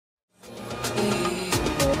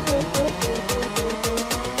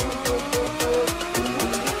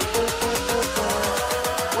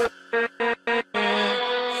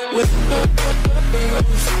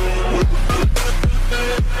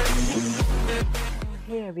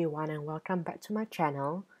Hey everyone, and welcome back to my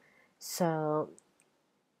channel. So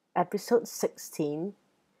episode 16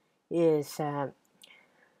 is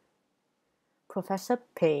Professor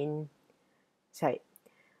Payne, sorry,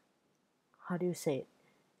 how do you say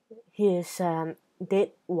it? His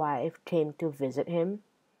dead wife came to visit him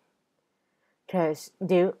because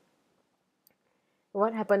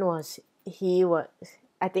what happened was he was,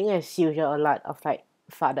 I think as usual, a lot of like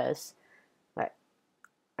fathers like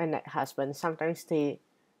and like husbands, sometimes they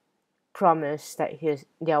promise that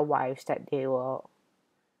their wives that they will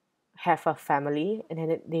have a family, and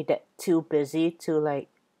then they get too busy to like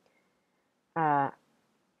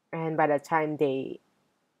and by the time they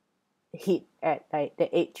hit at like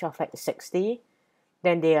the age of like 60,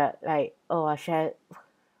 then they are like, oh, I should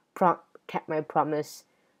kept my promise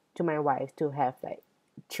to my wife to have like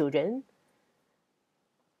children.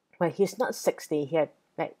 But he's not 60. He had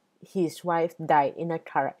like his wife died in a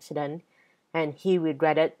car accident, and he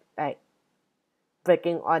regretted like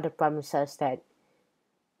breaking all the promises that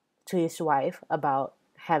to his wife about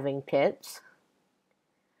having kids.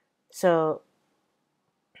 So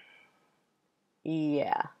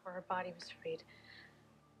yeah. Or her body was freed.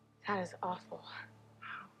 That is awful.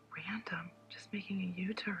 How random. Just making a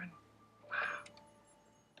U-turn.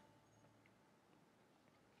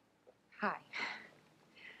 Hi.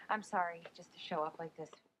 I'm sorry just to show up like this.